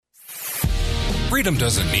Freedom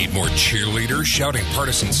doesn't need more cheerleaders shouting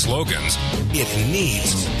partisan slogans. It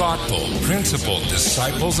needs thoughtful, principled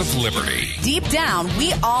disciples of liberty. Deep down,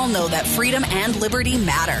 we all know that freedom and liberty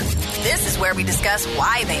matter. This is where we discuss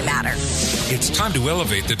why they matter. It's time to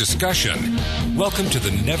elevate the discussion. Welcome to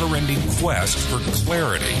the never-ending quest for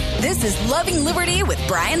clarity. This is Loving Liberty with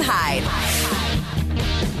Brian Hyde.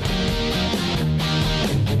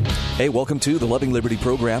 Hey, welcome to the Loving Liberty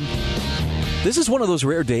program. This is one of those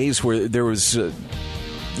rare days where there was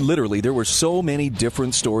there were so many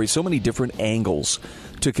different stories, so many different angles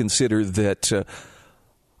to consider that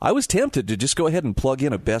I was tempted to just go ahead and plug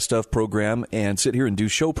in a best of program and sit here and do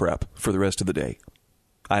show prep for the rest of the day.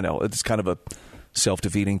 I know it's kind of a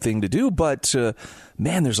self-defeating thing to do, but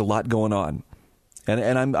man, there's a lot going on.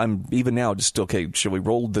 And I'm even now just, okay, shall we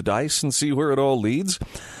roll the dice and see where it all leads?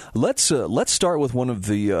 Let's start with one of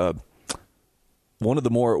the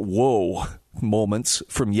more whoa moments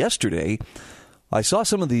from yesterday. I saw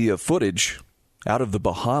some of the footage out of the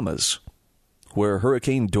Bahamas where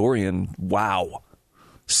Hurricane Dorian,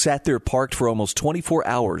 sat there parked for almost 24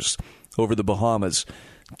 hours over the Bahamas,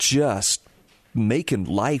 just making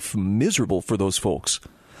life miserable for those folks.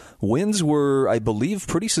 Winds were, I believe,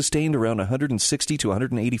 pretty sustained around 160 to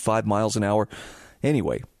 185 miles an hour.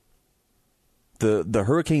 Anyway, the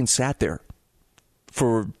hurricane sat there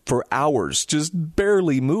for hours, just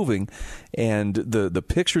barely moving. And the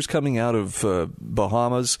pictures coming out of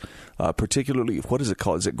Bahamas, particularly, what is it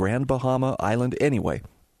called? Is it Grand Bahama Island? Anyway,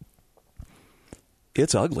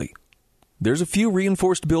 it's ugly. There's a few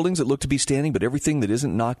reinforced buildings that look to be standing, but everything that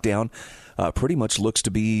isn't knocked down pretty much looks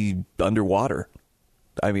to be underwater.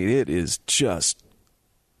 I mean, it is just,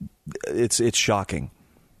 it's shocking.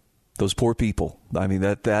 Those poor people. I mean,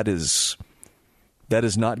 that is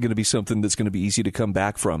not going to be something that's going to be easy to come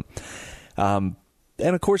back from. And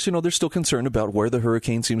of course, they're still concerned about where the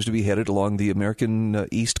hurricane seems to be headed along the American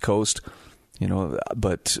East Coast.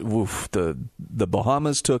 But the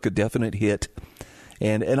Bahamas took a definite hit.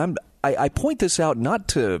 And I point this out I'm not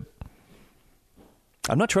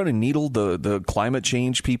trying to needle the climate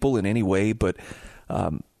change people in any way, but I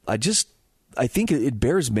think it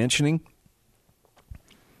bears mentioning.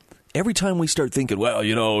 Every time we start thinking,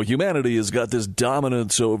 humanity has got this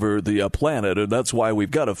dominance over the planet, and that's why we've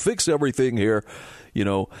got to fix everything here.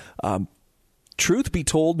 Truth be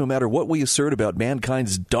told, no matter what we assert about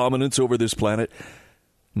mankind's dominance over this planet,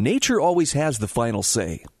 nature always has the final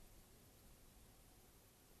say.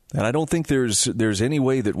 And I don't think there's any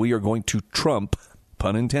way that we are going to trump,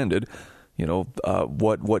 pun intended,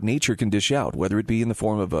 what nature can dish out, whether it be in the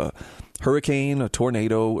form of a hurricane, a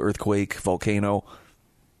tornado, earthquake, volcano.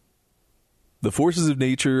 The forces of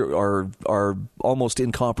nature are almost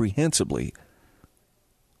incomprehensibly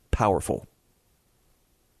powerful.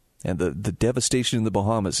 And the devastation in the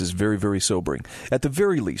Bahamas is very, very sobering. At the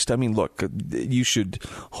very least, I mean, look, you should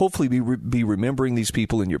hopefully be remembering these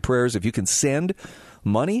people in your prayers. If you can send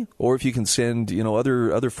money or if you can send,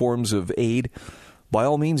 other forms of aid, by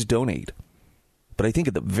all means donate. But I think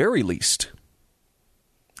at the very least,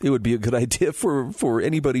 it would be a good idea for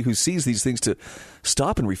anybody who sees these things to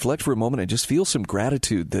stop and reflect for a moment and just feel some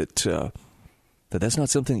gratitude that that's not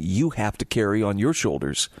something you have to carry on your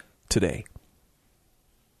shoulders today.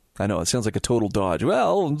 I know, it sounds like a total dodge.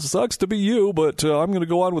 Well, it sucks to be you, but I'm going to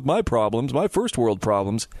go on with my problems, my first world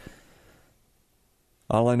problems.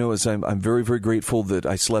 All I know is I'm very, very grateful that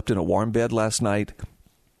I slept in a warm bed last night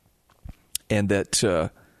and that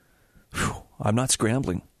I'm not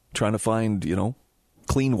scrambling, trying to find,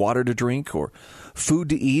 clean water to drink or food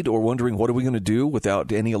to eat or wondering what are we going to do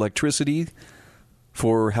without any electricity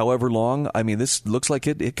for however long. I mean, this looks like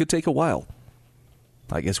it could take a while.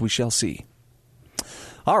 I guess we shall see.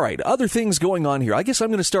 All right, other things going on here. I guess I'm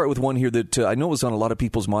going to start with one here that I know was on a lot of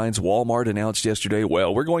people's minds. Walmart announced yesterday,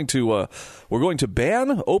 we're going to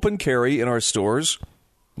ban open carry in our stores.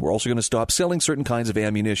 We're also going to stop selling certain kinds of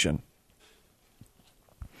ammunition.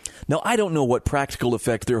 Now, I don't know what practical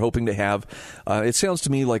effect they're hoping to have. It sounds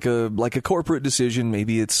to me like a corporate decision.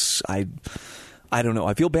 Maybe it's I don't know.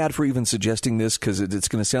 I feel bad for even suggesting this because it's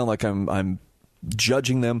going to sound like I'm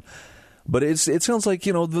judging them. But it sounds like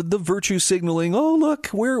the virtue signaling. Oh,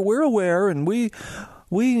 look, we're aware and we're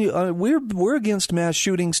against mass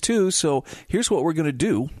shootings too. So here's what we're going to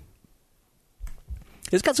do.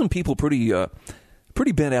 It's got some people pretty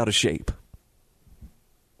bent out of shape.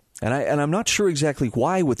 And I'm not sure exactly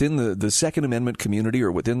why within the Second Amendment community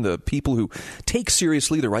or within the people who take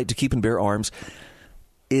seriously the right to keep and bear arms,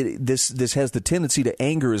 this has the tendency to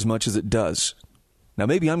anger as much as it does. Now,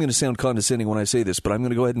 maybe I'm going to sound condescending when I say this, but I'm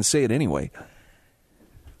going to go ahead and say it anyway.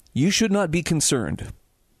 You should not be concerned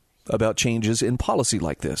about changes in policy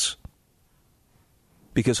like this.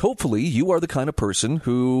 Because hopefully you are the kind of person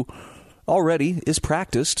who already is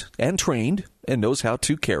practiced and trained and knows how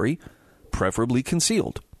to carry, preferably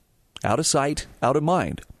concealed, out of sight, out of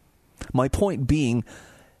mind. My point being,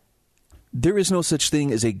 there is no such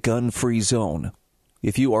thing as a gun-free zone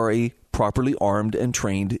if you are a properly armed and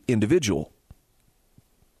trained individual.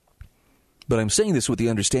 But I'm saying this with the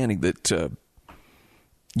understanding that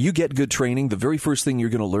you get good training, the very first thing you're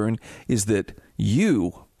going to learn is that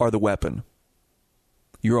you are the weapon.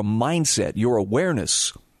 Your mindset, your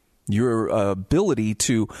awareness, your ability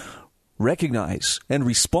to recognize and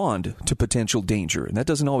respond to potential danger. And that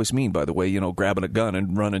doesn't always mean, by the way, grabbing a gun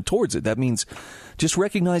and running towards it. That means just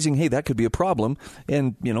recognizing, hey, that could be a problem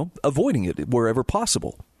and, avoiding it wherever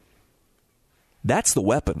possible. That's the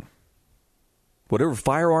weapon. Whatever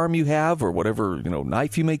firearm you have or whatever,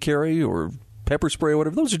 knife you may carry or pepper spray or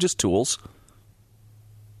whatever, those are just tools.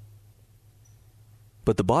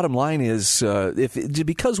 But the bottom line is,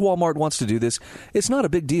 because Walmart wants to do this, it's not a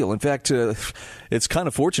big deal. In fact, it's kind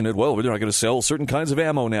of fortunate. Well, they're not going to sell certain kinds of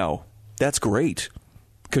ammo now. That's great.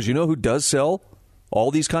 Because you know who does sell all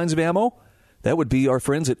these kinds of ammo? That would be our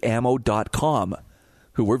friends at ammo.com,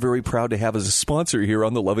 who we're very proud to have as a sponsor here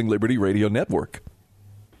on the Loving Liberty Radio Network.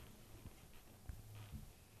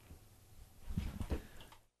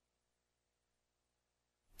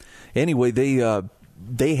 Anyway,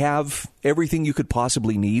 they have everything you could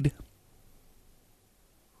possibly need.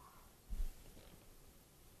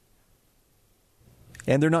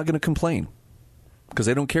 And they're not going to complain because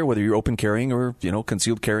they don't care whether you're open carrying or,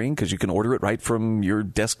 concealed carrying, because you can order it right from your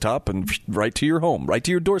desktop and right to your home, right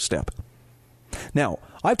to your doorstep. Now,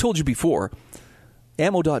 I've told you before,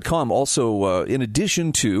 ammo.com also, in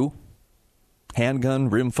addition to handgun,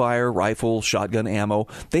 rimfire, rifle, shotgun ammo,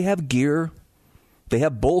 they have gear. They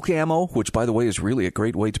have bulk ammo, which, by the way, is really a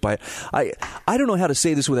great way to buy it. I don't know how to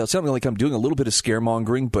say this without sounding like I'm doing a little bit of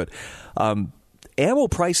scaremongering, but ammo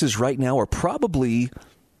prices right now are probably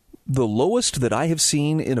the lowest that I have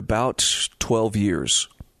seen in about 12 years.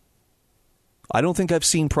 I don't think I've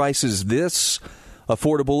seen prices this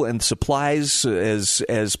affordable and supplies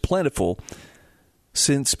as plentiful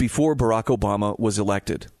since before Barack Obama was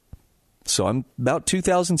elected. So I'm about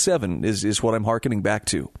 2007 is what I'm hearkening back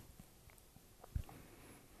to.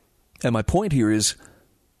 And my point here is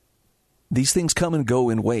these things come and go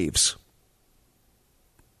in waves.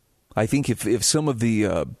 I think if some of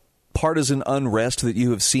the partisan unrest that you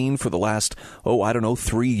have seen for the last,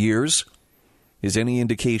 3 years is any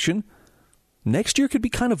indication, next year could be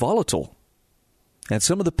kind of volatile. And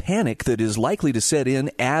some of the panic that is likely to set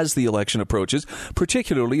in as the election approaches,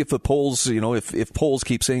 particularly if the polls, if polls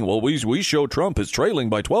keep saying, well, we show Trump is trailing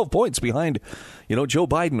by 12 points behind, Joe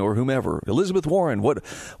Biden or whomever, Elizabeth Warren,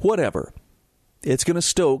 whatever. It's going to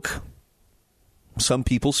stoke some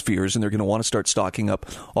people's fears, and they're going to want to start stocking up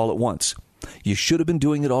all at once. You should have been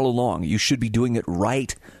doing it all along. You should be doing it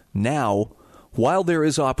right now while there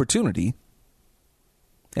is opportunity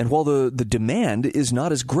and while the demand is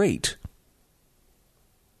not as great.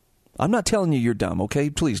 I'm not telling you you're dumb, okay?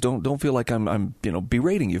 Please don't feel like I'm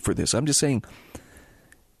berating you for this. I'm just saying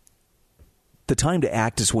the time to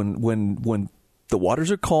act is when the waters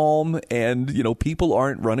are calm and people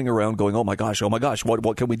aren't running around going, oh my gosh,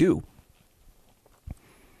 what can we do?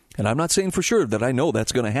 And I'm not saying for sure that I know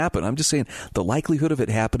that's going to happen. I'm just saying the likelihood of it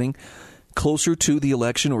happening closer to the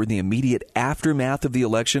election or in the immediate aftermath of the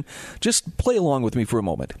election. Just play along with me for a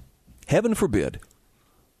moment. Heaven forbid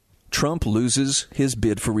Trump loses his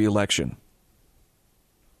bid for re-election.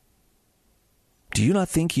 Do you not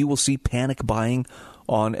think you will see panic buying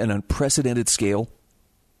on an unprecedented scale?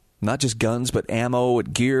 Not just guns, but ammo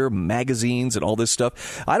and gear, magazines, and all this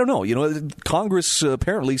stuff. I don't know. Congress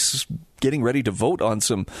apparently is getting ready to vote on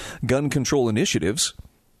some gun control initiatives.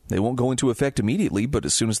 They won't go into effect immediately, but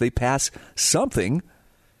as soon as they pass something,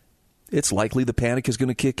 it's likely the panic is going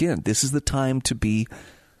to kick in. This is the time to be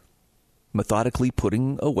methodically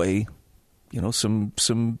putting away,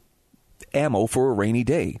 some ammo for a rainy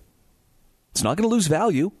day. It's not going to lose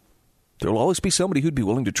value. There will always be somebody who'd be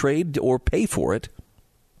willing to trade or pay for it.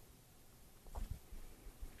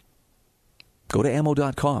 Go to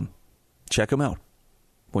ammo.com. Check them out.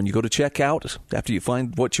 When you go to checkout, after you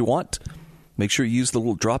find what you want, make sure you use the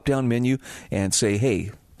little drop-down menu and say,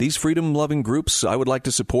 hey, these freedom-loving groups I would like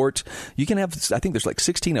to support. You can have, I think there's like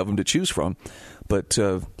 16 of them to choose from, but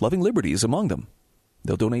Loving Liberty is among them.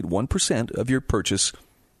 They'll donate 1% of your purchase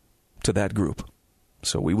to that group.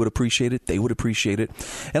 So we would appreciate it. They would appreciate it.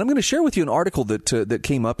 And I'm going to share with you an article that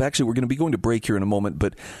came up. Actually, we're going to be going to break here in a moment,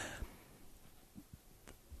 but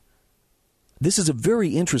this is a very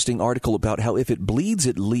interesting article about how if it bleeds,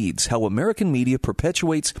 it leads, how American media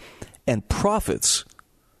perpetuates and profits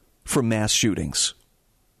from mass shootings.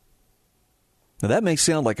 Now, that may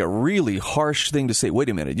sound like a really harsh thing to say. Wait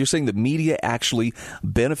a minute. You're saying the media actually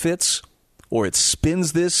benefits, or it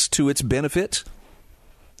spins this to its benefit?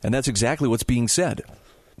 And that's exactly what's being said.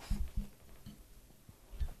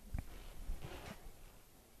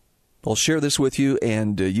 I'll share this with you,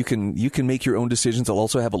 and you can make your own decisions. I'll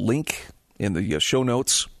also have a link in the show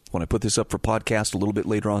notes when I put this up for podcast a little bit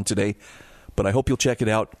later on today. But I hope you'll check it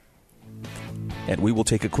out. And we will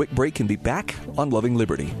take a quick break and be back on Loving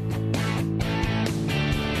Liberty.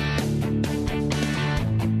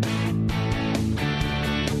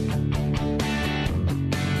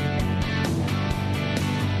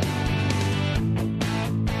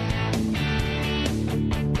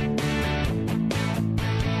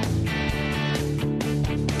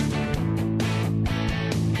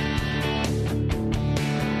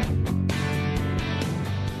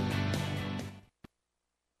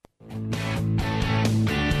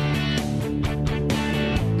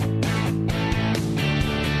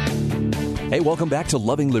 Hey, welcome back to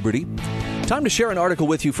Loving Liberty. Time to share an article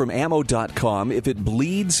with you from ammo.com. If it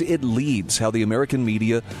bleeds, it leads. How the American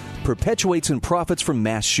media perpetuates and profits from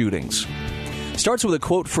mass shootings. Starts with a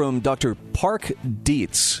quote from Dr. Park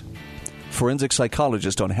Dietz, forensic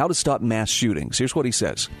psychologist, on how to stop mass shootings. Here's what he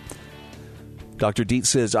says. Dr. Dietz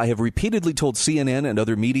says, I have repeatedly told CNN and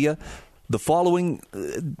other media the following.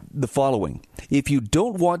 If you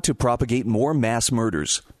don't want to propagate more mass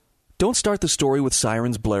murders, don't start the story with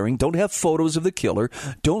sirens blaring. Don't have photos of the killer.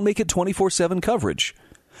 Don't make it 24/7 coverage.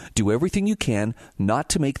 Do everything you can not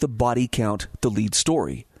to make the body count the lead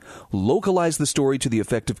story. Localize the story to the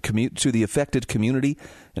affected community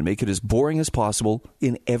and make it as boring as possible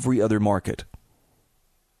in every other market.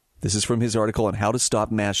 This is from his article on how to stop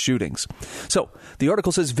mass shootings. So, the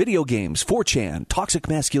article says video games, 4chan, toxic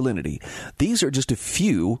masculinity. These are just a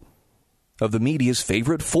few of the media's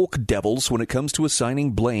favorite folk devils when it comes to assigning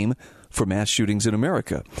blame for mass shootings in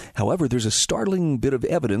America. However, there's a startling bit of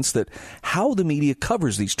evidence that how the media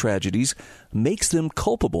covers these tragedies makes them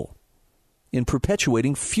culpable in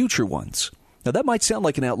perpetuating future ones. Now, that might sound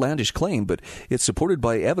like an outlandish claim, but it's supported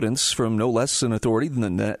by evidence from no less an authority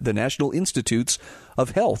than the National Institutes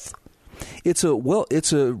of Health. It's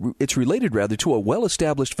related rather to a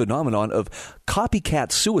well-established phenomenon of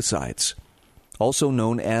copycat suicides, also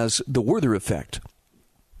known as the Werther effect.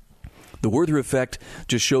 The Werther effect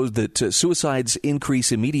just shows that suicides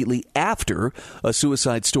increase immediately after a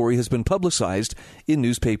suicide story has been publicized in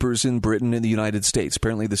newspapers in Britain and the United States.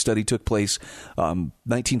 Apparently, the study took place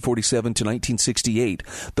 1947 to 1968.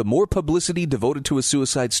 The more publicity devoted to a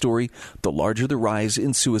suicide story, the larger the rise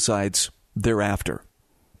in suicides thereafter.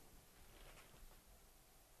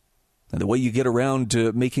 And the way you get around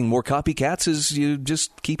making more copycats is you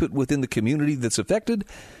just keep it within the community that's affected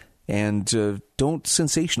and don't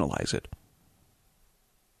sensationalize it.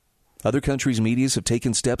 Other countries' medias have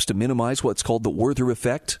taken steps to minimize what's called the Werther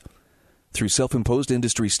effect. Through self-imposed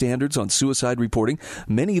industry standards on suicide reporting,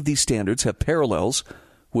 many of these standards have parallels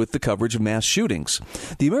with the coverage of mass shootings.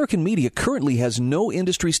 The American media currently has no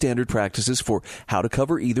industry standard practices for how to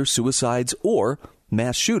cover either suicides or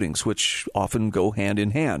mass shootings, which often go hand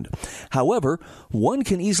in hand. However, one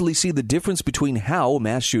can easily see the difference between how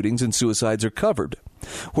mass shootings and suicides are covered.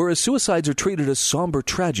 Whereas suicides are treated as somber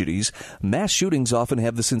tragedies, mass shootings often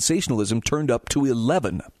have the sensationalism turned up to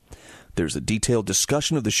 11. There's a detailed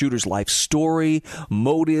discussion of the shooter's life story,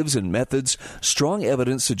 motives, and methods. Strong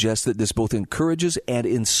evidence suggests that this both encourages and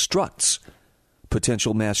instructs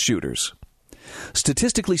potential mass shooters.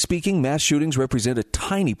 Statistically speaking, mass shootings represent a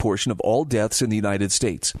tiny portion of all deaths in the United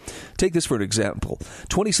States. Take this for an example.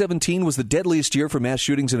 2017 was the deadliest year for mass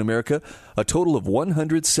shootings in America, a total of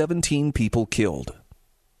 117 people killed.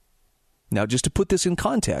 Now, just to put this in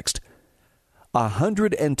context,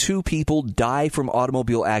 102 people die from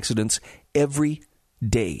automobile accidents every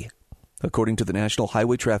day, according to the National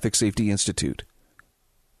Highway Traffic Safety Institute.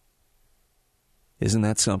 Isn't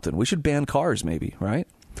that something? We should ban cars, maybe, right?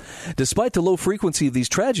 Despite the low frequency of these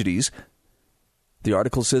tragedies, the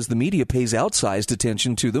article says the media pays outsized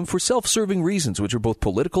attention to them for self-serving reasons, which are both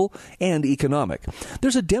political and economic.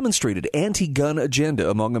 There's a demonstrated anti-gun agenda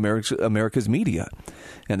among America's media.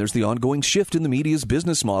 And there's the ongoing shift in the media's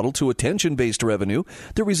business model to attention-based revenue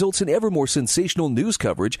that results in ever more sensational news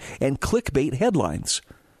coverage and clickbait headlines.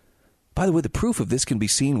 By the way, the proof of this can be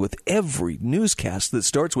seen with every newscast that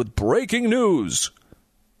starts with breaking news.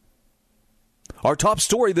 Our top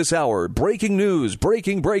story this hour, breaking news,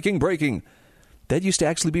 breaking. That used to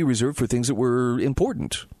actually be reserved for things that were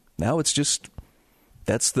important. Now it's just,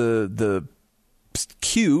 that's the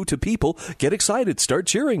cue to people, get excited, start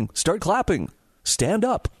cheering, start clapping, stand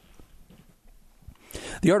up.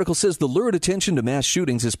 The article says the lurid attention to mass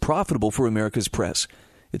shootings is profitable for America's press,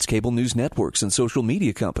 its cable news networks, and social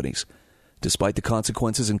media companies, despite the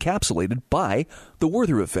consequences encapsulated by the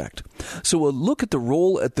Werther effect. So a look at the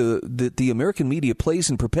role that the American media plays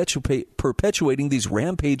in perpetuating these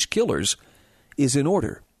rampage killers is in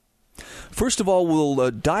order. First of all,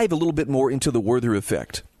 we'll dive a little bit more into the Werther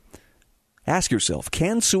effect. Ask yourself,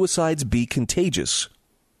 can suicides be contagious?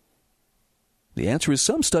 The answer is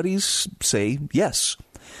some studies say yes.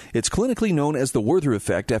 It's clinically known as the Werther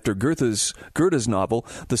effect after Goethe's novel,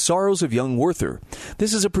 The Sorrows of Young Werther.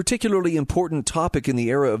 This is a particularly important topic in the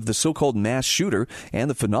era of the so-called mass shooter and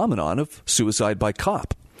the phenomenon of suicide by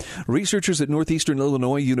cop. Researchers at Northeastern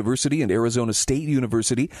Illinois University and Arizona State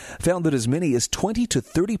University found that as many as 20 to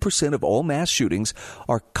 30% of all mass shootings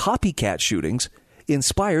are copycat shootings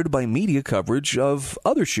inspired by media coverage of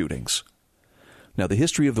other shootings. Now, the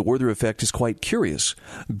history of the Werther effect is quite curious.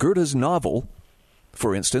 Goethe's novel,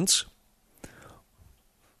 for instance,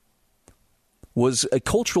 was a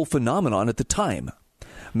cultural phenomenon at the time.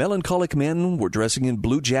 Melancholic men were dressing in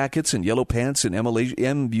blue jackets and yellow pants in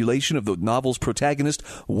emulation of the novel's protagonist,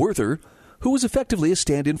 Werther, who was effectively a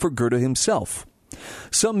stand-in for Goethe himself.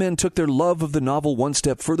 Some men took their love of the novel one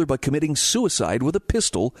step further by committing suicide with a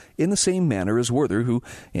pistol in the same manner as Werther, who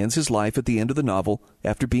ends his life at the end of the novel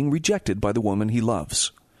after being rejected by the woman he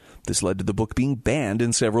loves. This led to the book being banned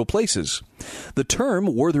in several places. The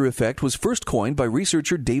term Werther effect was first coined by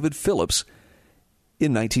researcher David Phillips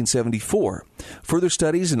in 1974. Further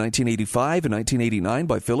studies in 1985 and 1989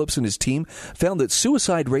 by Phillips and his team found that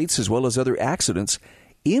suicide rates as well as other accidents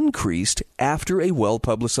increased after a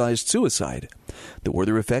well-publicized suicide. The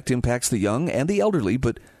Werther effect impacts the young and the elderly,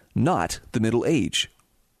 but not the middle age.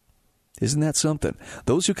 Isn't that something?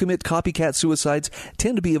 Those who commit copycat suicides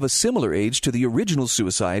tend to be of a similar age to the original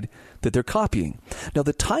suicide that they're copying. Now,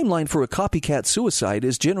 the timeline for a copycat suicide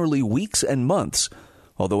is generally weeks and months,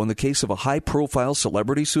 although in the case of a high-profile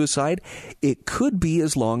celebrity suicide, it could be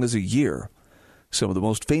as long as a year. Some of the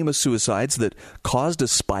most famous suicides that caused a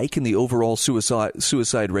spike in the overall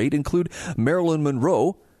suicide rate include Marilyn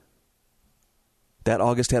Monroe. That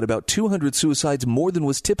August had about 200 suicides more than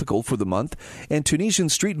was typical for the month, and Tunisian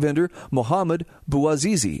street vendor Mohamed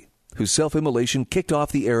Bouazizi, whose self-immolation kicked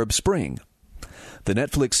off the Arab Spring. The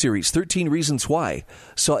Netflix series 13 Reasons Why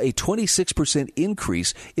saw a 26%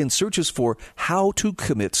 increase in searches for how to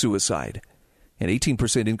commit suicide, an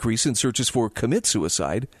 18% increase in searches for commit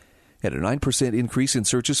suicide, and a 9% increase in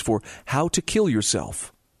searches for how to kill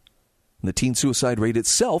yourself. The teen suicide rate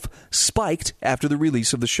itself spiked after the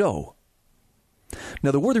release of the show. Now,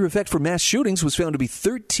 the Werther effect for mass shootings was found to be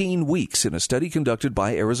 13 weeks in a study conducted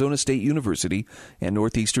by Arizona State University and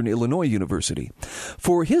Northeastern Illinois University.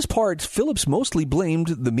 For his part, Phillips mostly blamed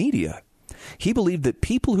the media. He believed that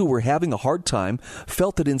people who were having a hard time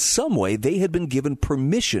felt that in some way they had been given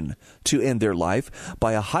permission to end their life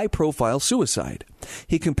by a high-profile suicide.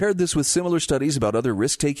 He compared this with similar studies about other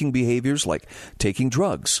risk-taking behaviors like taking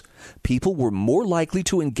drugs. People were more likely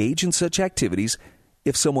to engage in such activities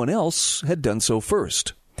if someone else had done so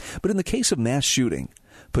first. But in the case of mass shooting,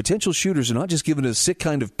 potential shooters are not just given a sick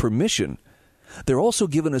kind of permission. They're also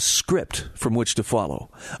given a script from which to follow,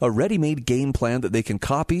 a ready-made game plan that they can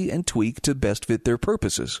copy and tweak to best fit their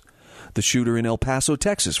purposes. The shooter in El Paso,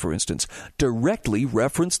 Texas, for instance, directly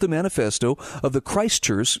referenced the manifesto of the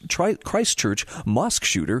Christchurch mosque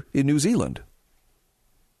shooter in New Zealand.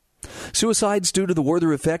 Suicides due to the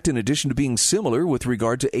Werther effect, in addition to being similar with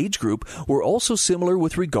regard to age group, were also similar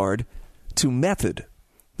with regard to method.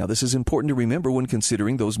 Now, this is important to remember when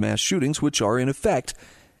considering those mass shootings, which are, in effect,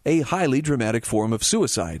 a highly dramatic form of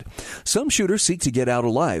suicide. Some shooters seek to get out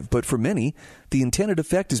alive, but for many, the intended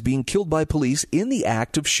effect is being killed by police in the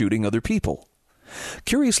act of shooting other people.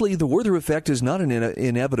 Curiously, the Werther effect is not an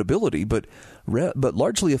inevitability, but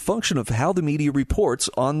largely a function of how the media reports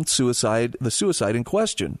on the suicide in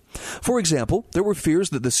question. For example, there were fears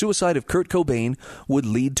that the suicide of Kurt Cobain would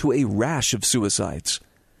lead to a rash of suicides.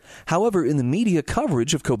 However, in the media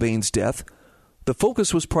coverage of Cobain's death, the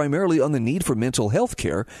focus was primarily on the need for mental health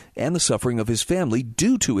care and the suffering of his family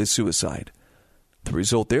due to his suicide. The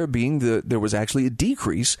result there being that there was actually a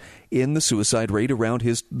decrease in the suicide rate around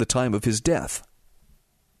the time of his death.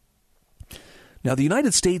 Now, the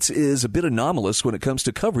United States is a bit anomalous when it comes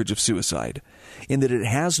to coverage of suicide, in that it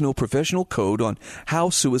has no professional code on how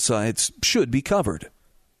suicides should be covered.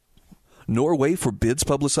 Norway forbids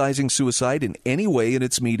publicizing suicide in any way in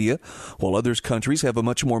its media, while other countries have a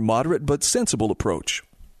much more moderate but sensible approach.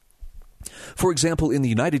 For example, in the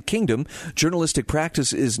United Kingdom, journalistic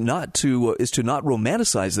practice is to not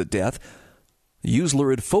romanticize the death, use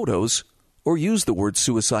lurid photos, or use the word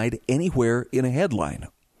suicide anywhere in a headline.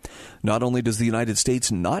 Not only does the United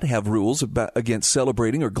States not have rules against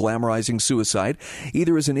celebrating or glamorizing suicide,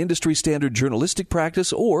 either as an industry standard journalistic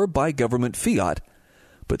practice or by government fiat,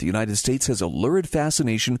 but the United States has a lurid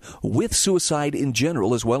fascination with suicide in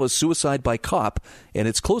general, as well as suicide by cop and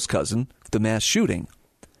its close cousin, the mass shooting.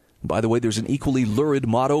 By the way, there's an equally lurid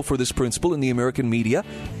motto for this principle in the American media.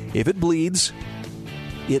 If it bleeds,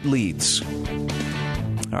 it leads.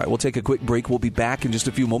 All right, we'll take a quick break. We'll be back in just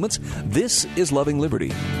a few moments. This is Loving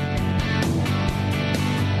Liberty.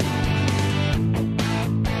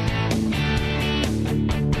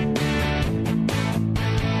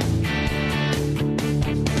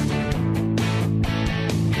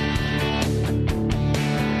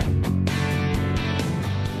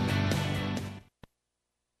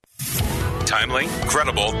 Timely,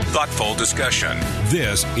 credible, thoughtful discussion.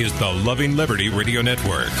 This is the Loving Liberty Radio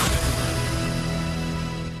Network.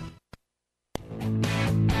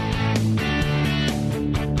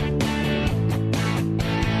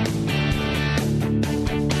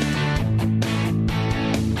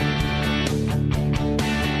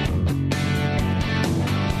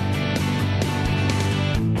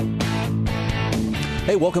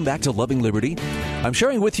 Hey, welcome back to Loving Liberty. I'm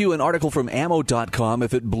sharing with you an article from ammo.com,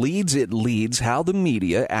 If It Bleeds, It Leads, how the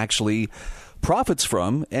media actually profits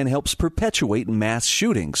from and helps perpetuate mass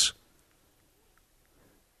shootings.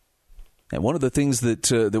 And one of the things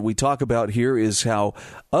that we talk about here is how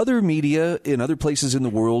other media in other places in the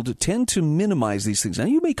world tend to minimize these things. Now,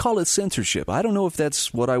 you may call it censorship. I don't know if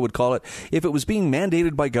that's what I would call it. If it was being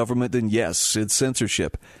mandated by government, then yes, it's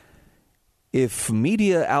censorship. If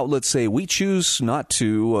media outlets say, we choose not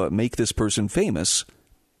to make this person famous,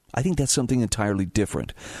 I think that's something entirely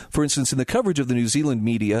different. For instance, in the coverage of the New Zealand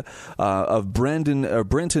media of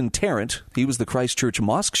Brenton Tarrant, he was the Christchurch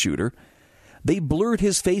mosque shooter, they blurred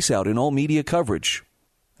his face out in all media coverage.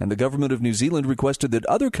 And the government of New Zealand requested that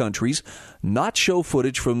other countries not show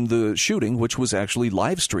footage from the shooting, which was actually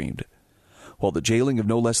live streamed. While the jailing of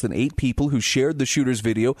no less than 8 people who shared the shooter's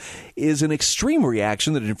video is an extreme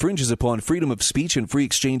reaction that infringes upon freedom of speech and free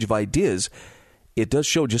exchange of ideas, it does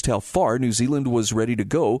show just how far New Zealand was ready to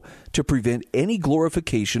go to prevent any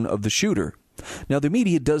glorification of the shooter. Now, the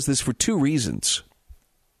media does this for 2 reasons.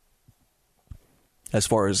 As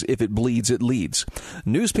far as if it bleeds, it leads.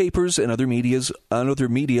 Newspapers and other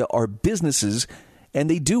media are businesses, and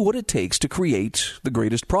they do what it takes to create the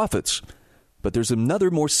greatest profits. But there's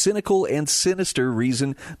another more cynical and sinister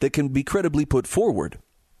reason that can be credibly put forward.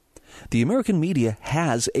 The American media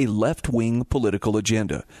has a left-wing political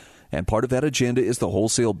agenda, and part of that agenda is the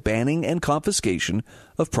wholesale banning and confiscation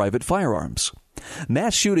of private firearms.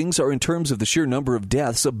 Mass shootings are, in terms of the sheer number of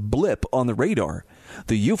deaths, a blip on the radar.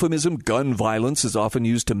 The euphemism gun violence is often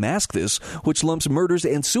used to mask this, which lumps murders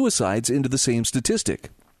and suicides into the same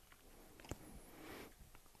statistic.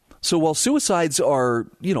 So while suicides are,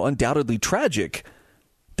 undoubtedly tragic,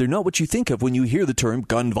 they're not what you think of when you hear the term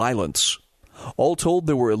gun violence. All told,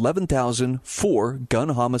 there were 11,004 gun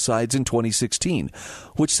homicides in 2016,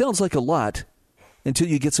 which sounds like a lot until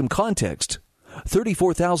you get some context.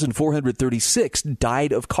 34,436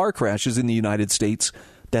 died of car crashes in the United States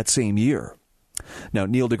that same year. Now,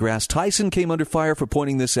 Neil deGrasse Tyson came under fire for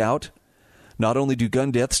pointing this out. Not only do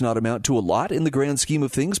gun deaths not amount to a lot in the grand scheme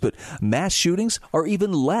of things, but mass shootings are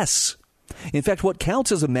even less. In fact, what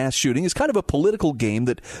counts as a mass shooting is kind of a political game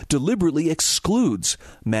that deliberately excludes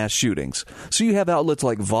mass shootings. So you have outlets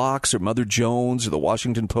like Vox or Mother Jones or the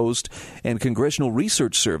Washington Post and Congressional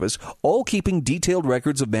Research Service all keeping detailed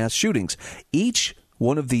records of mass shootings. Each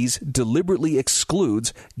one of these deliberately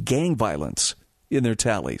excludes gang violence in their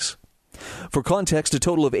tallies. For context, a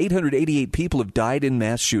total of 888 people have died in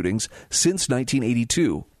mass shootings since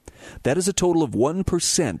 1982. That is a total of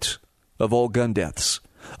 1% of all gun deaths,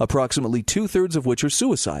 approximately 2/3 of which are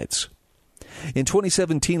suicides. In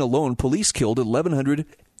 2017 alone, police killed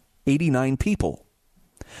 1,189 people.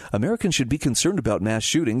 Americans should be concerned about mass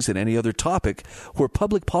shootings and any other topic where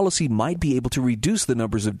public policy might be able to reduce the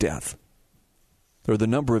numbers of death. Or the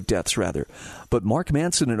number of deaths, rather. But Mark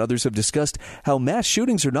Manson and others have discussed how mass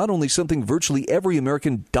shootings are not only something virtually every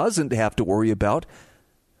American doesn't have to worry about,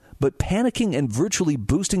 but panicking and virtually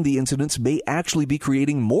boosting the incidents may actually be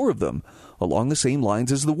creating more of them, along the same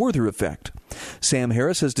lines as the Werther effect. Sam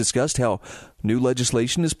Harris has discussed how new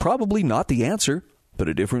legislation is probably not the answer, but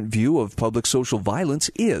a different view of public social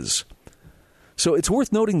violence is. So it's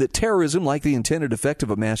worth noting that terrorism, like the intended effect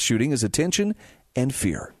of a mass shooting, is attention and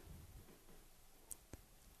fear.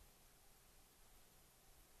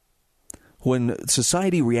 When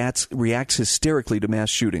society reacts hysterically to mass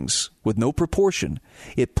shootings with no proportion,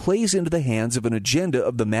 it plays into the hands of an agenda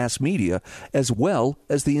of the mass media as well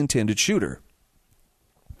as the intended shooter.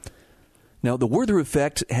 Now, the Werther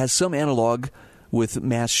effect has some analog with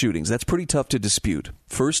mass shootings. That's pretty tough to dispute.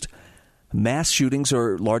 First, mass shootings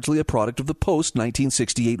are largely a product of the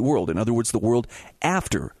post-1968 world. In other words, the world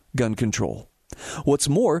after gun control. What's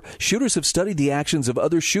more, shooters have studied the actions of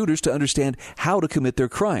other shooters to understand how to commit their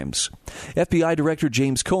crimes. FBI Director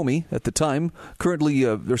James Comey, at the time,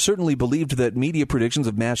 certainly believed that media predictions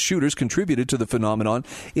of mass shooters contributed to the phenomenon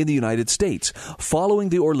in the United States. Following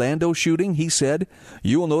the Orlando shooting, he said,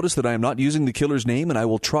 "You will notice that I am not using the killer's name, and I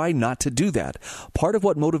will try not to do that. Part of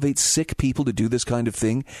what motivates sick people to do this kind of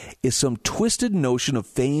thing is some twisted notion of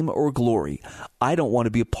fame or glory. I don't want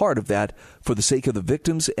to be a part of that for the sake of the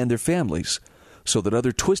victims and their families, so that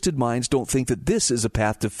other twisted minds don't think that this is a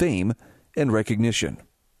path to fame and recognition."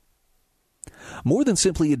 More than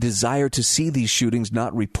simply a desire to see these shootings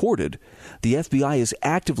not reported, the FBI is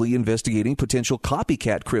actively investigating potential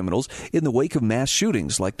copycat criminals in the wake of mass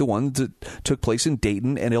shootings like the ones that took place in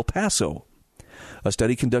Dayton and El Paso. A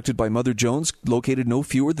study conducted by Mother Jones located no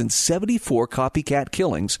fewer than 74 copycat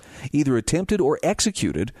killings, either attempted or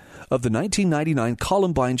executed, of the 1999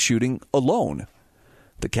 Columbine shooting alone.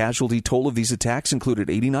 The casualty toll of these attacks included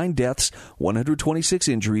 89 deaths, 126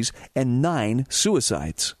 injuries, and 9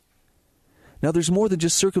 suicides. Now, there's more than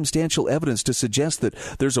just circumstantial evidence to suggest that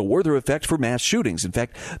there's a Werther effect for mass shootings. In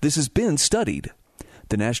fact, this has been studied.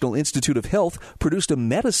 The National Institute of Health produced a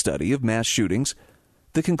meta-study of mass shootings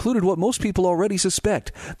that concluded what most people already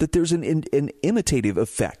suspect, that there's an imitative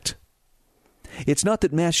effect. It's not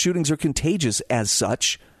that mass shootings are contagious as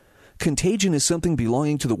such. Contagion is something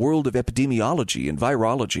belonging to the world of epidemiology and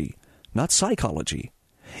virology, not psychology.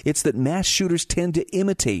 It's that mass shooters tend to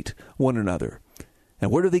imitate one another. And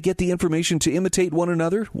where do they get the information to imitate one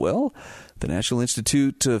another? Well, the National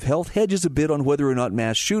Institute of Health hedges a bit on whether or not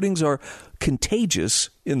mass shootings are contagious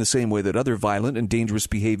in the same way that other violent and dangerous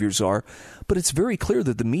behaviors are, but it's very clear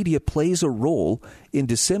that the media plays a role in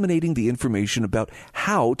disseminating the information about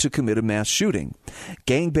how to commit a mass shooting.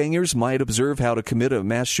 Gangbangers might observe how to commit a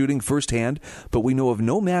mass shooting firsthand, but we know of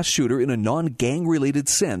no mass shooter in a non-gang-related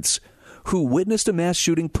sense who witnessed a mass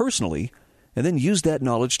shooting personally and then used that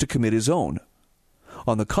knowledge to commit his own.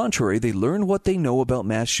 On the contrary, they learn what they know about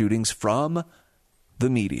mass shootings from the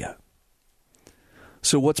media.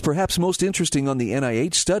 So what's perhaps most interesting on the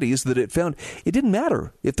NIH study is that it found it didn't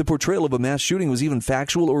matter if the portrayal of a mass shooting was even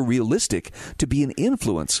factual or realistic to be an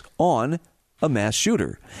influence on a mass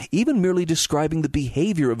shooter. Even merely describing the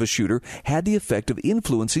behavior of a shooter had the effect of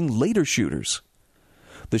influencing later shooters.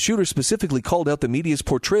 The shooter specifically called out the media's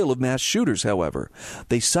portrayal of mass shooters, however.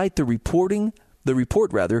 They cite the report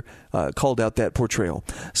called out that portrayal,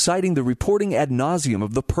 citing the reporting ad nauseum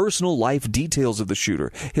of the personal life details of the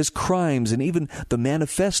shooter, his crimes, and even the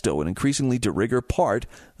manifesto, an increasingly de rigueur part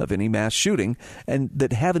of any mass shooting, and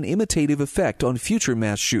that have an imitative effect on future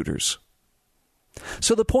mass shooters.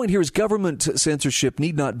 So the point here is government censorship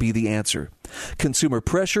need not be the answer. Consumer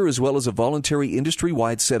pressure, as well as a voluntary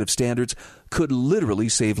industry-wide set of standards, could literally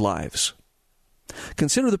save lives.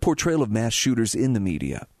 Consider the portrayal of mass shooters in the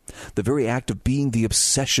media. The very act of being the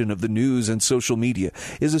obsession of the news and social media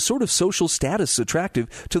is a sort of social status attractive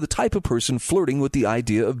to the type of person flirting with the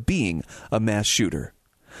idea of being a mass shooter.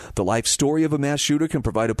 The life story of a mass shooter can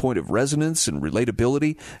provide a point of resonance and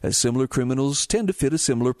relatability, as similar criminals tend to fit a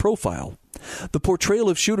similar profile. The portrayal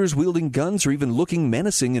of shooters wielding guns or even looking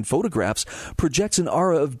menacing in photographs projects an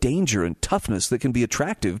aura of danger and toughness that can be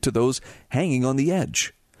attractive to those hanging on the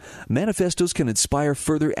edge. Manifestos can inspire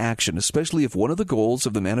further action, especially if one of the goals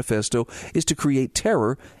of the manifesto is to create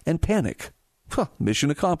terror and panic. Mission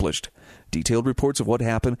accomplished. Detailed reports of what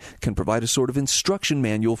happened can provide a sort of instruction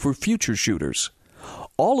manual for future shooters.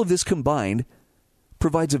 All of this combined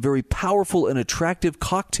provides a very powerful and attractive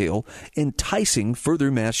cocktail enticing further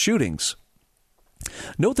mass shootings.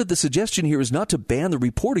 Note that the suggestion here is not to ban the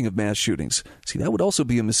reporting of mass shootings. See, that would also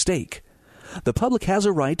be a mistake. The public has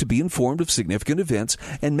a right to be informed of significant events,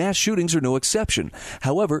 and mass shootings are no exception.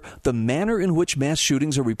 However, the manner in which mass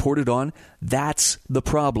shootings are reported on, that's the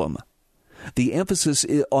problem. The emphasis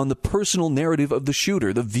on the personal narrative of the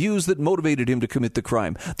shooter, the views that motivated him to commit the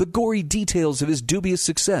crime, the gory details of his dubious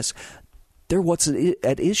success, they're what's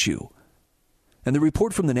at issue. And the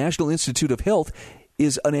report from the National Institute of Health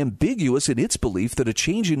is unambiguous in its belief that a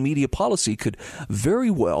change in media policy could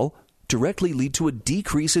very well directly lead to a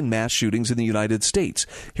decrease in mass shootings in the United States.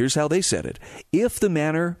 Here's how they said it. If the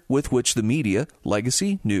manner with which the media,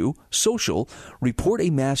 legacy, new, social, report a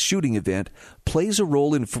mass shooting event plays a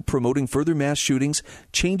role in promoting further mass shootings,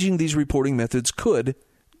 changing these reporting methods could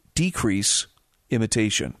decrease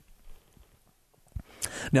imitation.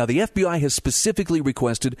 Now, the FBI has specifically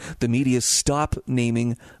requested the media stop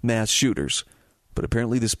naming mass shooters, but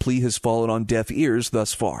apparently this plea has fallen on deaf ears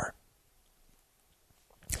thus far.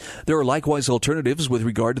 There are likewise alternatives with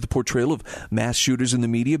regard to the portrayal of mass shooters in the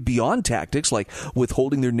media beyond tactics like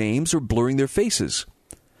withholding their names or blurring their faces.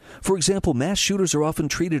 For example, mass shooters are often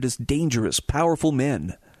treated as dangerous, powerful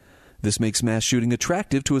men. This makes mass shooting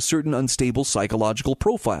attractive to a certain unstable psychological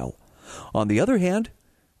profile. On the other hand,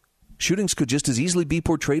 shootings could just as easily be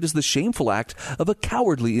portrayed as the shameful act of a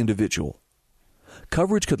cowardly individual.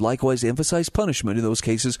 Coverage could likewise emphasize punishment in those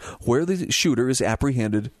cases where the shooter is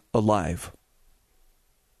apprehended alive.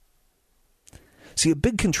 See, a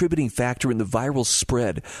big contributing factor in the viral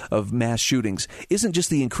spread of mass shootings isn't just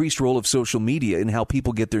the increased role of social media in how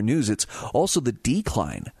people get their news, it's also the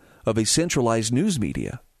decline of a centralized news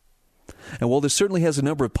media. And while this certainly has a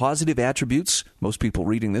number of positive attributes, most people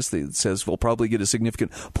reading this, it says, will probably get a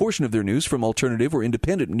significant portion of their news from alternative or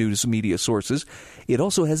independent news media sources, it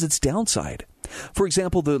also has its downside. For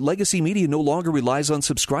example, the legacy media no longer relies on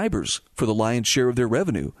subscribers for the lion's share of their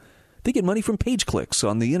revenue. They get money from page clicks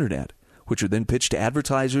on the internet, which are then pitched to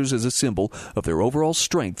advertisers as a symbol of their overall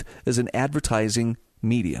strength as an advertising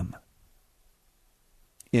medium.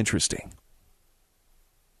 Interesting.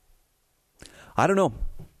 I don't know.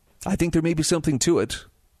 I think there may be something to it.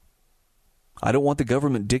 I don't want the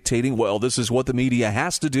government dictating, well, this is what the media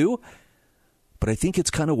has to do. But I think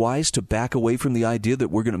it's kind of wise to back away from the idea that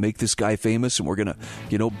we're going to make this guy famous and we're going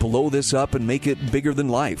to, blow this up and make it bigger than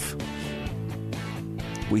life.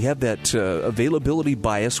 We have that availability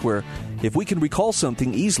bias where if we can recall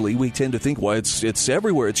something easily, we tend to think, well, it's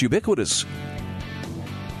everywhere, it's ubiquitous.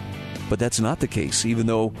 But that's not the case, even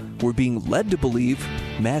though we're being led to believe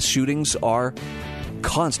mass shootings are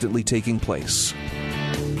constantly taking place.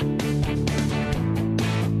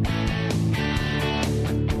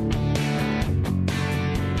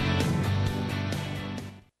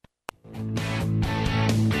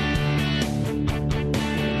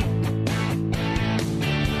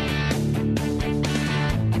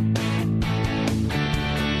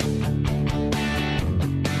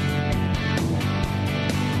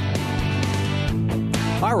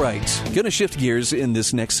 All right, going to shift gears in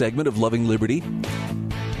this next segment of Loving Liberty.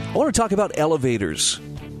 I want to talk about elevators.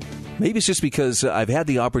 Maybe it's just because I've had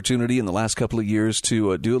the opportunity in the last couple of years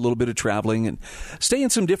to do a little bit of traveling and stay in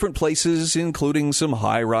some different places, including some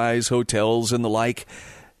high-rise hotels and the like.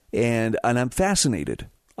 And I'm fascinated.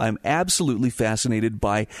 I'm absolutely fascinated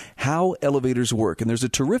by how elevators work. And there's a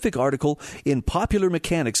terrific article in Popular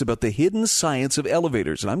Mechanics about the hidden science of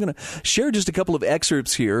elevators. And I'm going to share just a couple of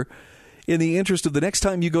excerpts here in the interest of the next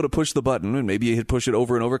time you go to push the button, and maybe you hit push it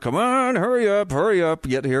over and over, come on, hurry up,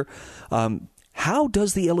 get here. How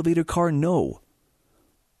does the elevator car know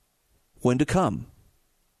when to come?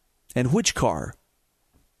 And which car,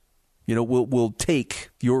 will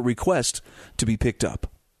take your request to be picked up?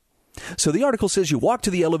 So the article says you walk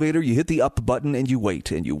to the elevator, you hit the up button, and you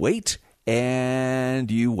wait, and you wait,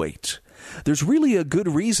 and you wait. There's really a good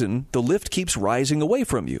reason the lift keeps rising away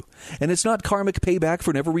from you. And it's not karmic payback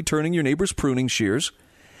for never returning your neighbor's pruning shears.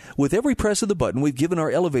 With every press of the button, we've given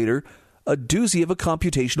our elevator a doozy of a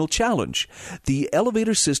computational challenge. The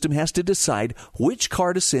elevator system has to decide which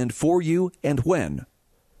car to send for you and when.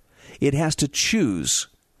 It has to choose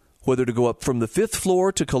whether to go up from the 5th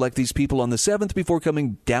floor to collect these people on the 7th before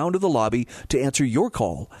coming down to the lobby to answer your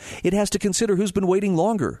call. It has to consider who's been waiting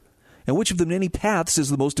longer and which of the many paths is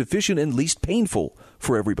the most efficient and least painful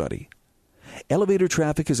for everybody. Elevator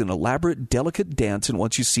traffic is an elaborate, delicate dance, and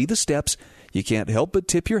once you see the steps, you can't help but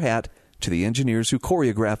tip your hat to the engineers who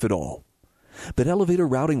choreograph it all. But elevator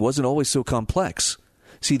routing wasn't always so complex.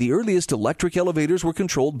 See, the earliest electric elevators were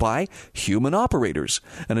controlled by human operators.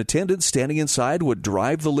 An attendant standing inside would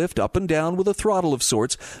drive the lift up and down with a throttle of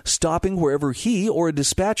sorts, stopping wherever he or a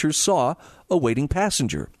dispatcher saw a waiting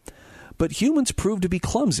passenger. But humans proved to be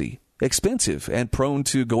clumsy, expensive, and prone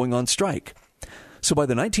to going on strike. So by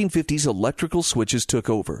the 1950s, electrical switches took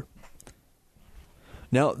over.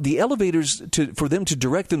 Now, the elevators, for them to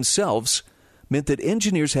direct themselves, meant that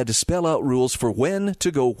engineers had to spell out rules for when to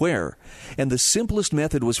go where. And the simplest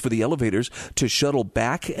method was for the elevators to shuttle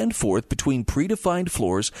back and forth between predefined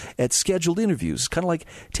floors at scheduled interviews, kind of like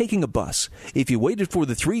taking a bus. If you waited for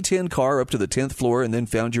the 310 car up to the 10th floor and then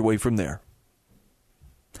found your way from there.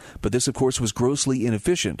 But this, of course, was grossly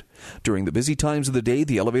inefficient. During the busy times of the day,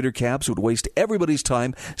 the elevator cabs would waste everybody's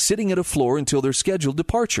time sitting at a floor until their scheduled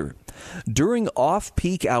departure. During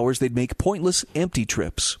off-peak hours, they'd make pointless empty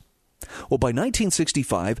trips. Well, by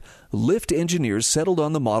 1965, lift engineers settled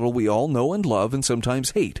on the model we all know and love and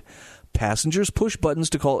sometimes hate. Passengers push buttons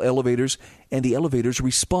to call elevators, and the elevators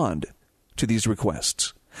respond to these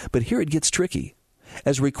requests. But here it gets tricky.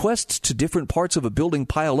 As requests to different parts of a building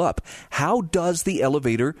pile up, how does the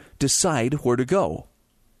elevator decide where to go?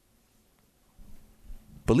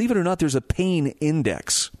 Believe it or not, there's a pain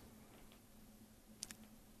index.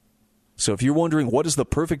 So if you're wondering, what is the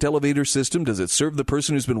perfect elevator system? Does it serve the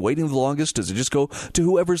person who's been waiting the longest? Does it just go to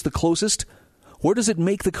whoever's the closest? Where does it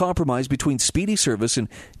make the compromise between speedy service and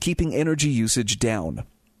keeping energy usage down?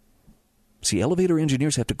 See, elevator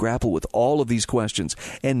engineers have to grapple with all of these questions,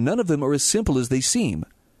 and none of them are as simple as they seem.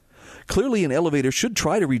 Clearly, an elevator should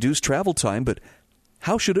try to reduce travel time, but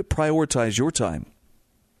how should it prioritize your time?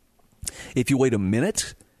 If you wait a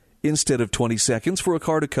minute instead of 20 seconds for a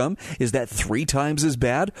car to come, is that 3 times as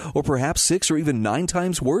bad, or perhaps 6 or even 9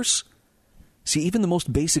 times worse? See, even the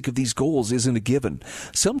most basic of these goals isn't a given.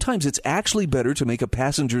 Sometimes it's actually better to make a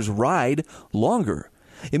passenger's ride longer.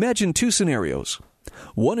 Imagine 2 scenarios.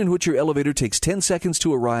 One in which your elevator takes 10 seconds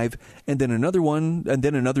to arrive, and then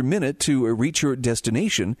another minute to reach your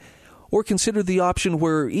destination, or consider the option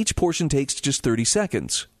where each portion takes just 30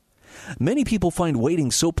 seconds. Many people find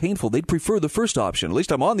waiting so painful they'd prefer the first option. At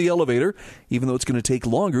least I'm on the elevator, even though it's going to take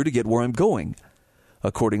longer to get where I'm going.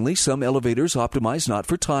 Accordingly, some elevators optimize not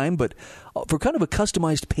for time, but for kind of a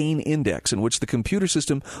customized pain index in which the computer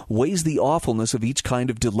system weighs the awfulness of each kind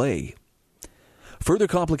of delay. Further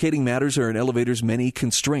complicating matters are an elevator's many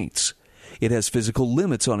constraints. It has physical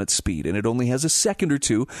limits on its speed, and it only has a second or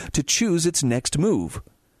two to choose its next move.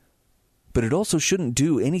 But it also shouldn't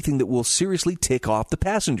do anything that will seriously tick off the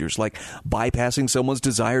passengers, like bypassing someone's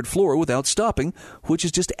desired floor without stopping, which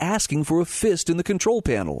is just asking for a fist in the control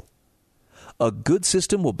panel. A good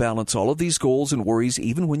system will balance all of these goals and worries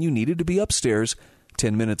even when you needed to be upstairs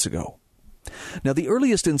 10 minutes ago. Now, the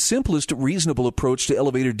earliest and simplest reasonable approach to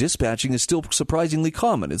elevator dispatching is still surprisingly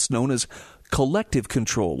common. It's known as collective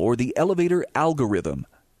control, or the elevator algorithm.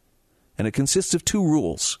 And it consists of 2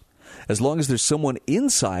 rules. As long as there's someone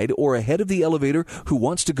inside or ahead of the elevator who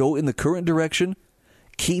wants to go in the current direction,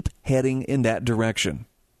 keep heading in that direction.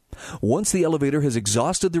 Once the elevator has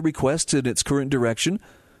exhausted the requests in its current direction,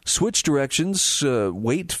 switch directions if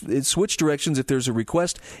there's a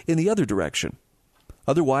request in the other direction.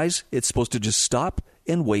 Otherwise, it's supposed to just stop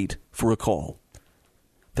and wait for a call.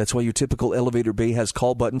 That's why your typical elevator bay has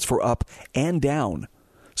call buttons for up and down,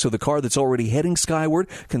 so the car that's already heading skyward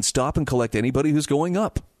can stop and collect anybody who's going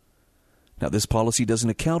up. Now, this policy doesn't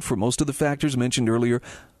account for most of the factors mentioned earlier,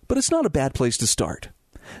 but it's not a bad place to start.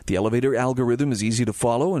 The elevator algorithm is easy to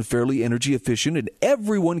follow and fairly energy efficient, and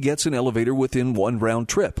everyone gets an elevator within 1 round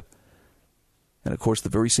trip. And of course, the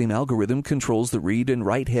very same algorithm controls the read and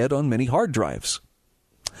write head on many hard drives.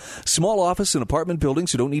 Small office and apartment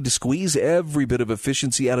buildings who don't need to squeeze every bit of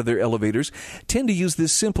efficiency out of their elevators tend to use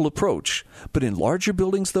this simple approach. But in larger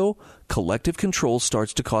buildings, though, collective control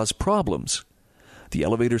starts to cause problems. The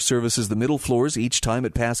elevator services the middle floors each time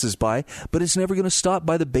it passes by, but it's never going to stop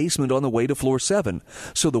by the basement on the way to floor 7.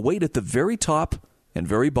 So the wait at the very top and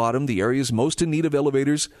very bottom, the areas most in need of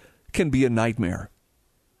elevators, can be a nightmare.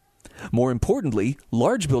 More importantly,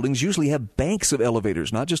 large buildings usually have banks of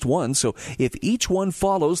elevators, not just one, so if each one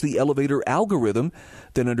follows the elevator algorithm,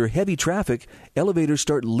 then under heavy traffic, elevators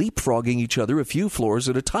start leapfrogging each other a few floors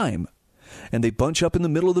at a time. And they bunch up in the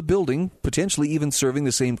middle of the building, potentially even serving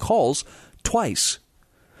the same calls twice.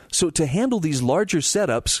 So to handle these larger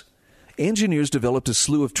setups, engineers developed a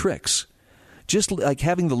slew of tricks. Just like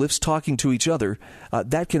having the lifts talking to each other,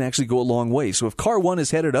 that can actually go a long way. So if car 1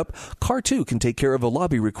 is headed up, car 2 can take care of a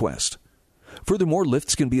lobby request. Furthermore,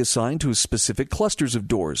 lifts can be assigned to specific clusters of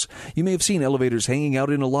doors. You may have seen elevators hanging out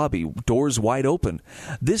in a lobby, doors wide open.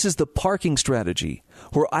 This is the parking strategy,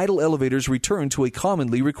 where idle elevators return to a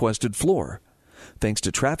commonly requested floor. Thanks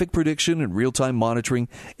to traffic prediction and real-time monitoring,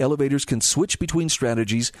 elevators can switch between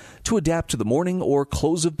strategies to adapt to the morning or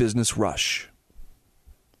close of business rush.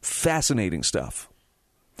 Fascinating stuff.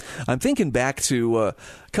 I'm thinking back to a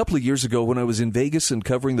couple of years ago when I was in Vegas and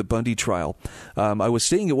covering the Bundy trial. I was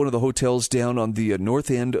staying at one of the hotels down on the north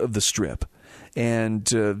end of the Strip. And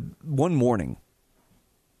one morning,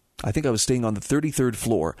 I think I was staying on the 33rd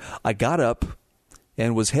floor, I got up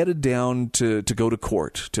and was headed down to go to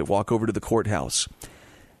court, to walk over to the courthouse.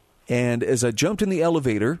 And as I jumped in the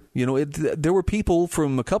elevator, there were people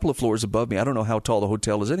from a couple of floors above me. I don't know how tall the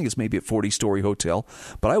hotel is. I think it's maybe a 40-story hotel.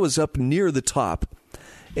 But I was up near the top.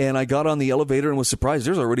 And I got on the elevator and was surprised.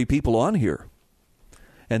 There's already people on here.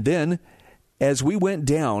 And then as we went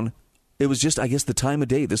down, it was just, I guess, the time of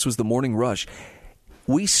day. This was the morning rush.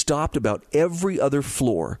 We stopped about every other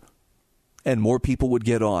floor, and more people would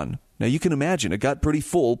get on. Now, you can imagine, it got pretty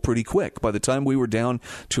full pretty quick. By the time we were down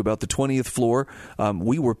to about the 20th floor,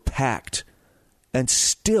 we were packed. And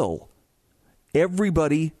still,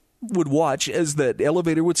 everybody would watch as that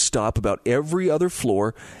elevator would stop about every other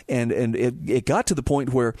floor. And it got to the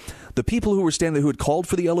point where the people who were standing there who had called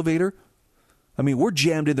for the elevator, I mean, we're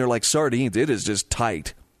jammed in there like sardines. It is just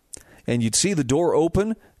tight. And you'd see the door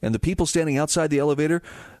open, and the people standing outside the elevator,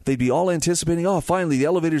 they'd be all anticipating, oh, finally, the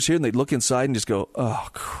elevator's here. And they'd look inside and just go, oh,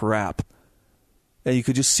 crap. And you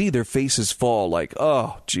could just see their faces fall like,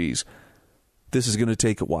 oh, geez, this is going to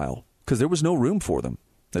take a while. Because there was no room for them.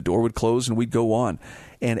 The door would close and we'd go on.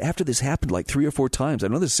 And after this happened like 3 or 4 times, I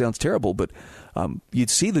know this sounds terrible, but you'd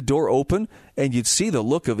see the door open and you'd see the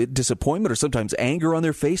look of disappointment or sometimes anger on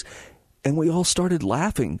their face. And we all started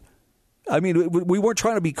laughing. I mean, we weren't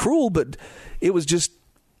trying to be cruel, but it was just,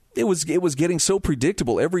 it was getting so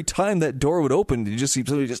predictable. Every time that door would open, you just see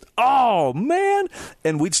somebody just, oh, man.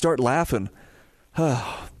 And we'd start laughing.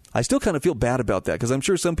 I still kind of feel bad about that because I'm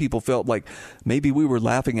sure some people felt like maybe we were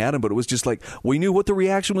laughing at him, but it was just like we knew what the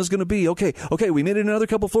reaction was going to be. Okay, we made it another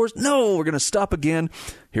couple floors. No, we're going to stop again.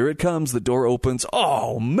 Here it comes. The door opens.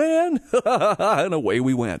 Oh, man. And away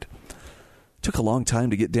we went. Took a long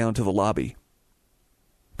time to get down to the lobby,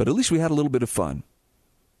 but at least we had a little bit of fun.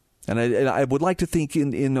 And I would like to think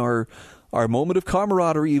in our moment of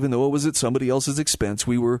camaraderie, even though it was at somebody else's expense,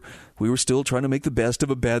 we were still trying to make the best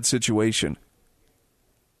of a bad situation.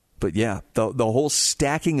 But yeah, the whole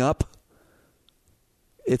stacking up,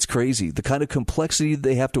 it's crazy. The kind of complexity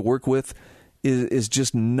they have to work with is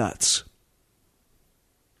just nuts.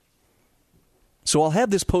 So I'll have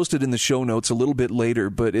this posted in the show notes a little bit later,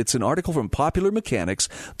 but it's an article from Popular Mechanics,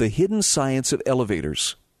 The Hidden Science of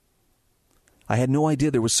Elevators. I had no idea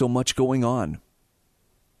there was so much going on.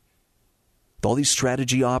 All these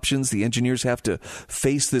strategy options, the engineers have to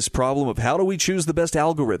face this problem of how do we choose the best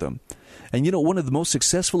algorithm? And you know, one of the most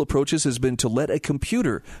successful approaches has been to let a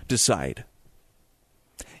computer decide.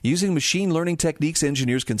 Using machine learning techniques,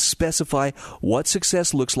 engineers can specify what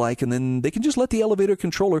success looks like, and then they can just let the elevator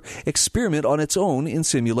controller experiment on its own in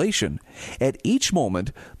simulation. At each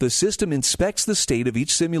moment, the system inspects the state of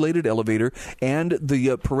each simulated elevator and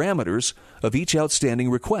the parameters of each outstanding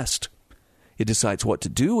request. It decides what to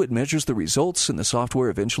do, it measures the results, and the software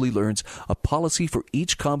eventually learns a policy for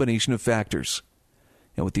each combination of factors.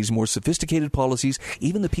 And with these more sophisticated policies,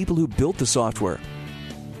 even the people who built the software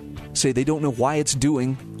say they don't know why it's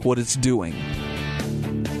doing what it's doing.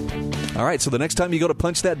 All right, so the next time you go to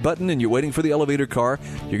punch that button and you're waiting for the elevator car,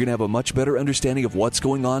 you're going to have a much better understanding of what's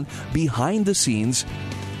going on behind the scenes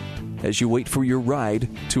as you wait for your ride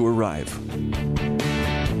to arrive.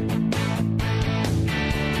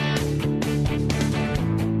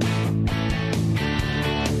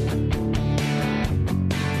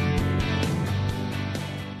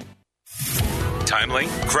 Timely,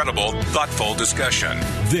 credible, thoughtful discussion.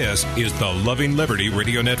 This is the Loving Liberty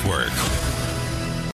Radio Network.